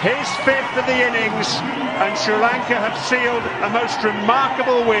 His fifth of the innings, and Sri Lanka have sealed a most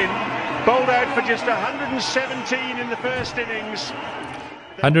remarkable win. Bowled out for just 117 in the first innings.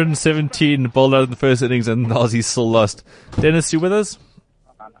 117 bowled out in the first innings, and the Aussies still lost. Dennis, you with us?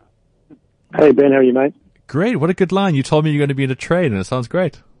 Hey Ben, how are you, mate? Great. What a good line. You told me you're going to be in a train, and it sounds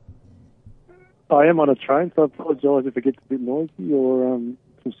great. I am on a train, so I apologise if it gets a bit noisy or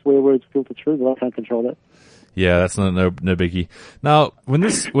some swear words filter through, but I can't control that. Yeah, that's no biggie. Now, when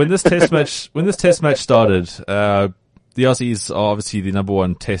this test match started, the Aussies are obviously the number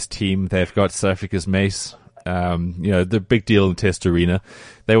one test team. They've got South Africa's Mace. The big deal in the test arena.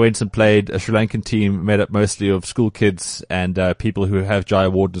 They went and played a Sri Lankan team made up mostly of school kids and people who have Jaya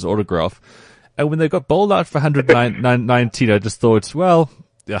Wardener's autograph. And when they got bowled out for 119, I just thought, well,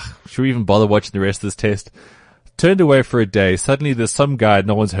 should we even bother watching the rest of this test? turned away for a day. Suddenly there's some guy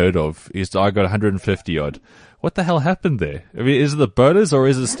no one's heard of. I got 150 odd. What the hell happened there? I mean, is it the bowlers or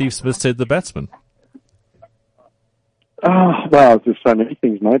is it Steve Smith said the batsman? Well, there's so many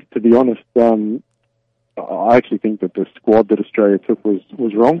things, mate. To be honest, I actually think that the squad that Australia took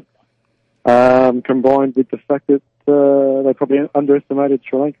was wrong. Combined with the fact that they probably underestimated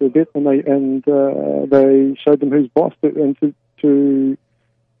Sri Lanka a bit, and they showed them who's boss, and to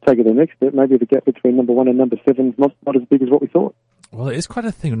take it the next step, maybe the gap between number 1 and number 7 is not as big as what we thought. Well, it is quite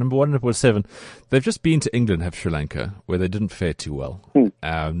a thing. Number 1 and number 7, they've just been to England, have Sri Lanka, where they didn't fare too well.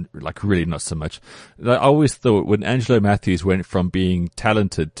 Like really not so much. I always thought when Angelo Matthews went from being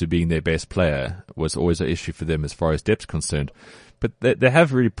talented to being their best player was always an issue for them as far as depth's concerned. But they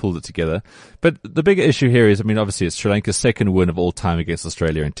have really pulled it together. But the bigger issue here is, I mean, obviously it's Sri Lanka's second win of all time against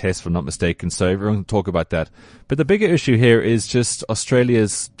Australia in Test, if I'm not mistaken, so everyone can talk about that. But the bigger issue here is just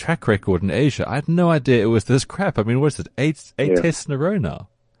Australia's track record in Asia. I had no idea it was this crap. I mean, what is it, eight Tests in a row now?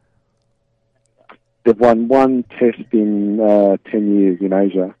 They've won one Test in 10 years in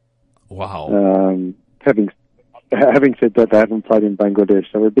Asia. Wow. Having said that, they haven't played in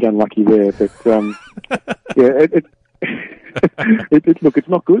Bangladesh, so we're a bit unlucky there. But look, it's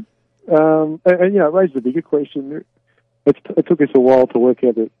not good. And you know, it raises a bigger question. It took us a while to work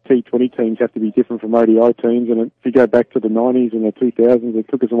out that T20 teams have to be different from ODI teams, and if you go back to the 90s and the 2000s, it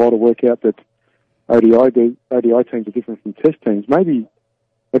took us a while to work out that ODI teams are different from Test teams. Maybe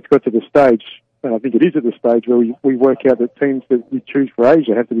it's got to the stage, and I think it is at the stage where we work out that teams that you choose for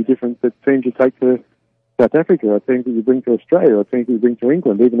Asia have to be different than teams you take to South Africa, or teams that you bring to Australia, or teams that you bring to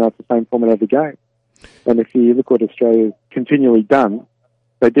England, even though it's the same format of the game. And if you look what Australia's continually done,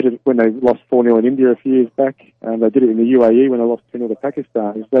 they did it when they lost 4-0 in India a few years back, and they did it in the UAE when they lost 2-0 to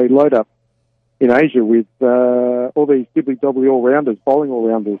Pakistan, is they load up in Asia with all these dibbly-dobbly all-rounders, bowling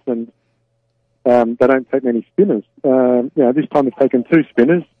all-rounders, and they don't take many spinners. This time they've taken 2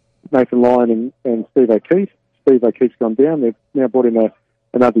 spinners, Nathan Lyon and Steve O'Keefe. Steve O'Keefe's gone down. They've now brought in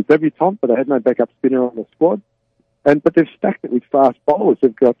another debutant, but they had no backup spinner on the squad. But they've stacked it with fast bowlers.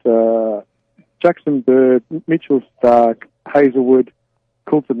 They've got Jackson Bird, Mitchell Stark, Hazelwood,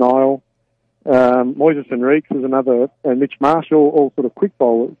 Coulter Nile, Moises Henriques is another, and Mitch Marshall, all sort of quick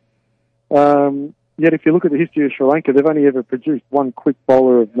bowlers. Yet if you look at the history of Sri Lanka, they've only ever produced one quick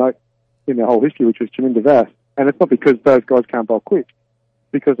bowler of note in their whole history, which was Chaminda Vass. And it's not because those guys can't bowl quick,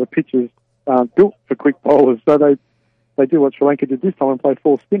 because the pitches aren't built for quick bowlers. So they do what Sri Lanka did this time and play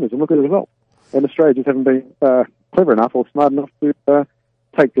 4 spinners, and look at the result. And Australia just haven't been clever enough or smart enough to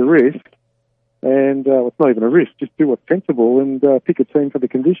take the risk. And it's not even a risk, just do what's sensible and pick a team for the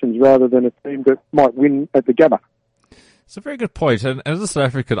conditions rather than a team that might win at the Gabba. It's a very good point. And as a South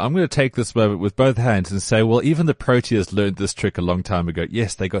African, I'm going to take this moment with both hands and say, well, even the Proteas learned this trick a long time ago.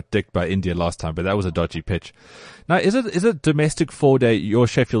 Yes, they got dicked by India last time, but that was a dodgy pitch. Now, is it domestic 4-day, your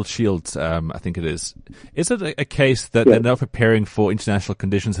Sheffield Shield, I think it is. Is it a case that they're now preparing for international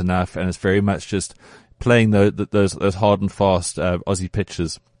conditions enough and it's very much just playing those hard and fast Aussie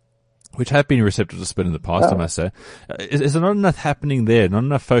pitches, which have been receptive to spin in the past, I must say. Is there not enough happening there, not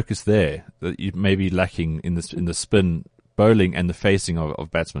enough focus there that you may be lacking in the spin bowling and the facing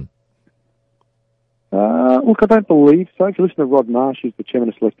of batsmen? Look, I don't believe so. If you listen to Rod Marsh, who's the chairman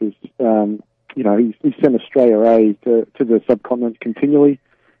of selectors, he's sent Australia A to the subcontinent continually.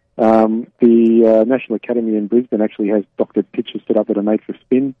 The National Academy in Brisbane actually has doctored pitches set up that are made for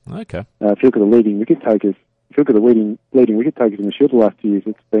spin. Okay. If you look at the leading wicket takers, leading wicket takers in the Shield the last 2 years,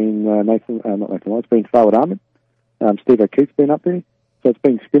 it's been it's been Fawad Ahmed. Steve O'Keefe's been up there. So it's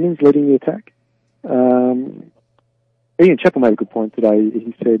been spinners leading the attack. Ian Chappell made a good point today.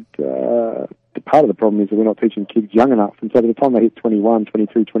 He said part of the problem is that we're not teaching kids young enough. And so by the time they hit 21,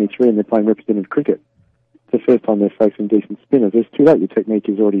 22, 23 and they're playing representative cricket, it's the first time they're facing decent spinners. It's too late. Your technique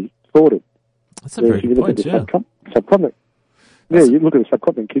is already sorted. That's a very good point, yeah. Subcontinent. Yeah, you look at the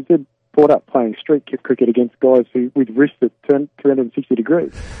subcontinent kids, they're brought up playing street cricket against guys with wrists that turn 360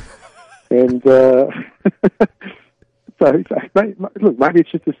 degrees. And look, maybe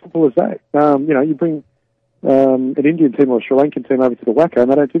it's just as simple as that. You bring an Indian team or a Sri Lankan team over to the WACA and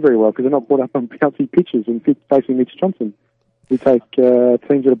they don't do very well because they're not brought up on bouncy pitches and facing Mitch Johnson. We take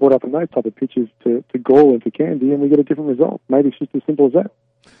teams that are brought up on those type of pitches to Gaul and to Candy and we get a different result. Maybe it's just as simple as that.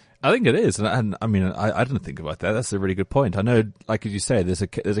 I think it is, and I mean, I didn't think about that. That's a really good point. I know, like as you say, there's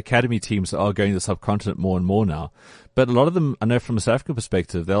academy teams that are going to the subcontinent more and more now, but a lot of them, I know from a South African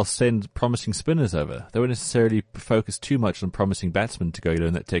perspective, they'll send promising spinners over. They won't necessarily focus too much on promising batsmen to go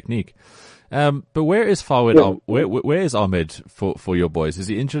learn that technique. But where is Fawad? Yeah. Where is Ahmed for your boys? Is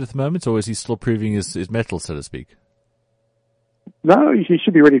he injured at the moment, or is he still proving his mettle, so to speak? No, he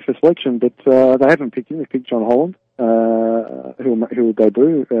should be ready for selection, but they haven't picked him. They picked John Holland, who will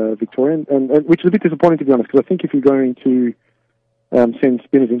debut, Victorian, and which is a bit disappointing, to be honest, because I think if you're going to send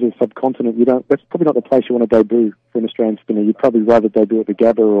spinners into the subcontinent, that's probably not the place you want to debut for an Australian spinner. You'd probably rather debut at the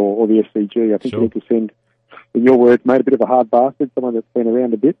Gabba or the SCG. I think you need to send, in your words, mate, a bit of a hard bastard, someone that's been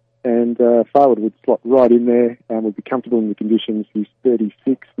around a bit, and Farwood would slot right in there and would be comfortable in the conditions. He's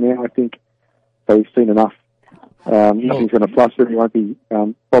 36 now, I think, so he's seen enough. Nothing's going to fluster him. He won't be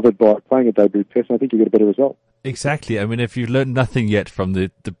bothered by playing a debut test, and I think you get a better result. Exactly. I mean, if you've learned nothing yet from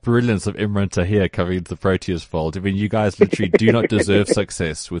the brilliance of Imran Tahir covering the Proteas fold, I mean, you guys literally do not deserve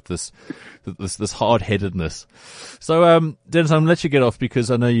success with this hard-headedness. So, Dennis, I'm going to let you get off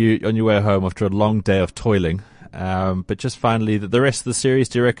because I know you're on your way home after a long day of toiling. But just finally, the rest of the series,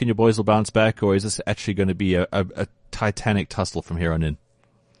 do you reckon your boys will bounce back, or is this actually going to be a titanic tussle from here on in?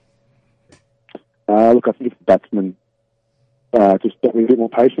 Look, I think if the batsmen just got a bit more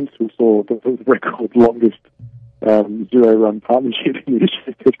patience, we saw the record longest 0-run partnership in the history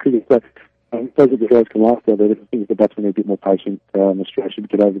of Test cricket. So those are the guys can last out there. I think if the batsmen are a bit more patient, Australia should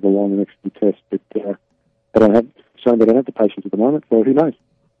get over the line in the next few tests. But they don't have the patience at the moment, so who knows?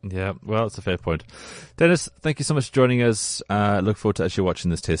 Yeah, well, it's a fair point. Dennis, thank you so much for joining us. Look forward to actually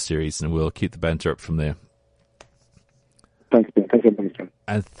watching this Test series, and we'll keep the banter up from there. Thanks, Ben. Thanks, everybody.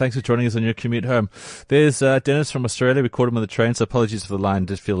 And thanks for joining us on your commute home. There's Dennis from Australia. We caught him on the train, so apologies for the line.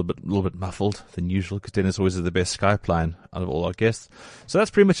 Did feel a little bit muffled than usual because Dennis always is the best Skype line out of all our guests. So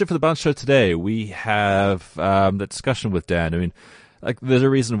that's pretty much it for the Bounce Show today. We have that discussion with Dan. I mean, there's a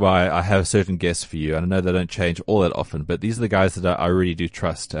reason why I have certain guests for you, and I know they don't change all that often, but these are the guys that I really do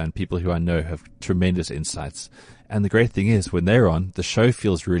trust, and people who I know have tremendous insights. And the great thing is, when they're on, the show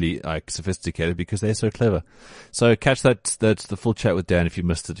feels really sophisticated because they're so clever. So catch that's the full chat with Dan if you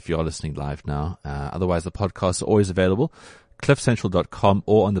missed it, if you are listening live now. Otherwise, the podcasts are always available. cliffcentral.com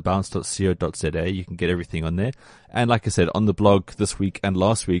or on thebounce.co.za. You can get everything on there. And like I said, on the blog this week and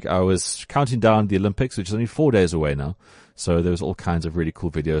last week, I was counting down the Olympics, which is only 4 days away now. So there was all kinds of really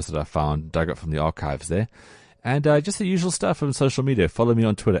cool videos that I found, dug up from the archives there. And just the usual stuff on social media. Follow me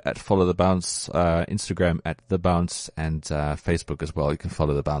on Twitter at @followthebounce, Instagram at @thebounce, and Facebook as well. You can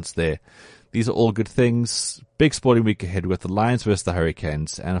follow The Bounce there. These are all good things. Big sporting week ahead with the Lions versus the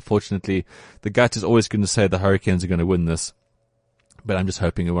Hurricanes. And unfortunately, the gut is always going to say the Hurricanes are going to win this. But I'm just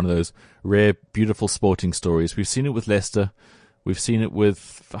hoping in one of those rare, beautiful sporting stories. We've seen it with Leicester. We've seen it with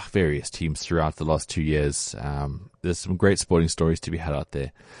various teams throughout the last 2 years. There's some great sporting stories to be had out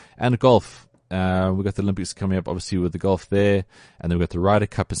there. And golf. We've got the Olympics coming up, obviously, with the golf there, and then we've got the Ryder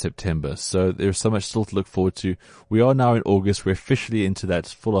Cup in September. So there's so much still to look forward to. We are now in August. We're officially into that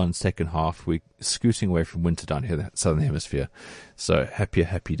full-on second half. We're scooting away from winter down here in the Southern Hemisphere. So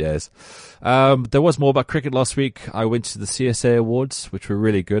happy days. There was more about cricket last week. I went to the CSA Awards, which were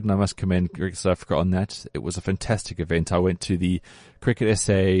really good, and I must commend Cricket South Africa on that. It was a fantastic event. I went to the Cricket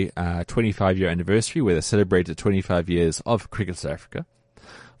SA 25-year anniversary, where they celebrated 25 years of Cricket South Africa.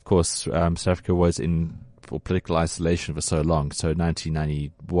 Of course, South Africa was for political isolation for so long. So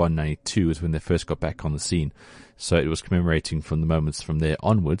 1991, 92 is when they first got back on the scene. So it was commemorating from the moments from there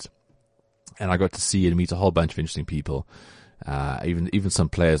onwards. And I got to see and meet a whole bunch of interesting people, even some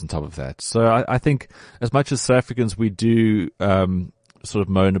players on top of that. So I think as much as South Africans, we do sort of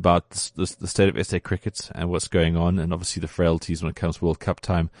moan about the state of SA cricket and what's going on, and obviously the frailties when it comes to World Cup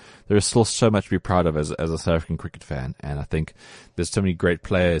time. There is still so much to be proud of as a South African cricket fan, and I think there's so many great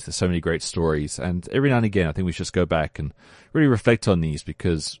players, there's so many great stories, and every now and again I think we should just go back and really reflect on these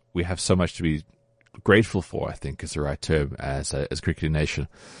because we have so much to be grateful for, I think is the right term, as cricketing nation.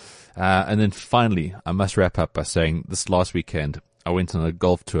 And then finally, I must wrap up by saying this last weekend I went on a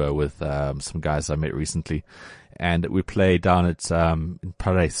golf tour with some guys I met recently, and we played down at in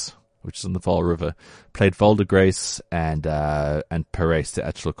Parys, which is on the Vaal River. Played Val de Grace and Parys, the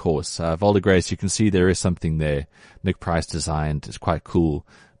actual course. Val de Grace, you can see there is something there. Nick Price designed. It's quite cool,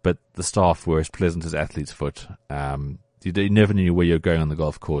 but the staff were as pleasant as athlete's foot. You never knew where you're going on the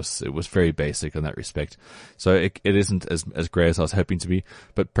golf course. It was very basic in that respect. So it isn't as great as I was hoping to be.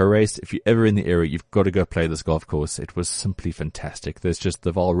 But Parys, if you're ever in the area, you've got to go play this golf course. It was simply fantastic. There's just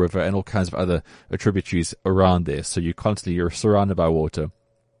the Vaal River and all kinds of other tributaries around there. So you're surrounded by water.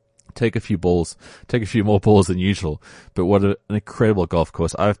 Take a few more balls than usual. But what an incredible golf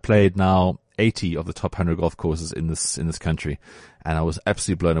course. I've played now 80 of the top 100 golf courses in this country. And I was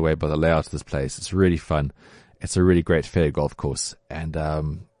absolutely blown away by the layout of this place. It's really fun. It's a really great fair golf course. And,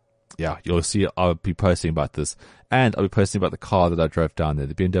 you'll see I'll be posting about this. And I'll be posting about the car that I drove down there,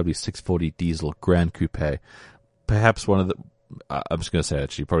 the BMW 640 diesel Grand Coupe. Perhaps one of I'm just going to say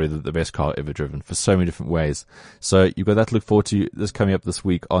actually probably the best car ever driven for so many different ways. So you've got that to look forward to. This coming up this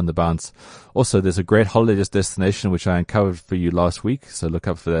week on The Bounce. Also, there's a great holiday destination which I uncovered for you last week, so look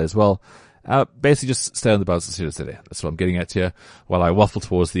up for that as well. Basically just stay on The Bounce today. That's what I'm getting at here while I waffle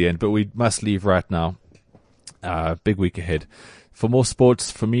towards the end, but we must leave right now. Big week ahead. For more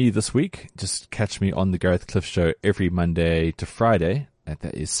sports for me this week, just catch me on the Gareth Cliff Show every Monday to Friday. And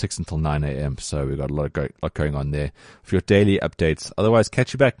that is 6 until 9 a.m. So we've got a lot going on there for your daily updates. Otherwise,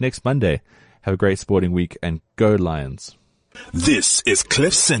 catch you back next Monday. Have a great sporting week and go Lions. This is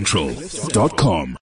CliffCentral.com.